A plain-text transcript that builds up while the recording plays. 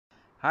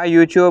Hi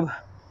YouTube,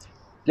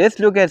 let's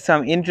look at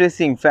some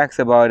interesting facts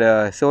about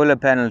a solar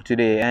panel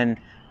today, and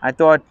I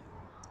thought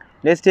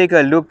let's take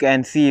a look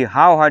and see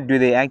how hot do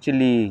they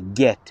actually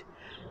get.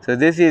 So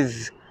this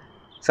is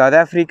South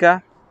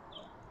Africa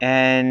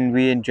and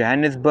we're in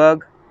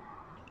Johannesburg.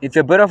 It's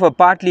a bit of a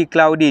partly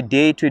cloudy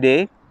day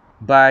today,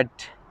 but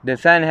the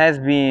sun has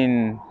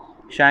been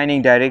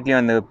shining directly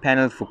on the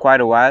panels for quite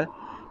a while,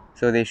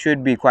 so they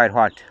should be quite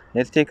hot.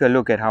 Let's take a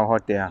look at how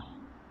hot they are.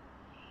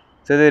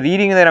 So the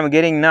reading that I'm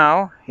getting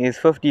now is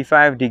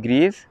 55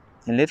 degrees,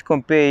 and let's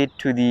compare it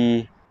to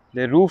the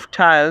roof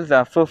tiles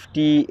are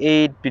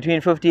 58,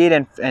 between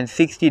 58 and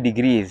 60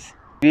 degrees.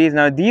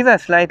 Now these are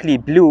slightly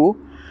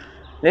blue.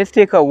 Let's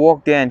take a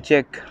walk there and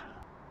check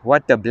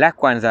what the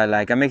black ones are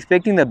like. I'm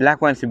expecting the black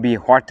ones to be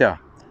hotter,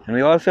 and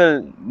we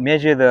also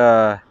measure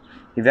the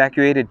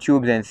evacuated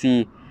tubes and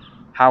see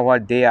how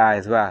hot they are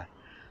as well.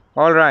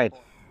 Alright,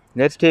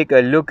 let's take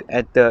a look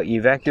at the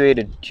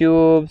evacuated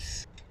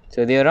tubes.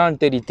 So they're around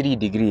 33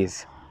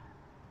 degrees.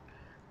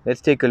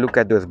 Let's take a look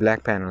at those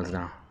black panels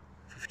now.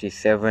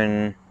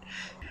 57.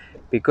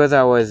 Because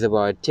I was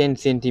about 10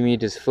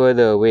 centimeters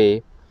further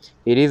away,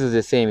 it is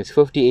the same. It's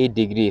 58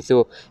 degrees.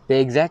 So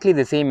they're exactly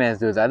the same as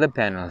those other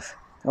panels.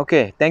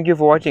 Okay, thank you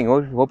for watching.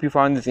 Hope you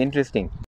found this interesting.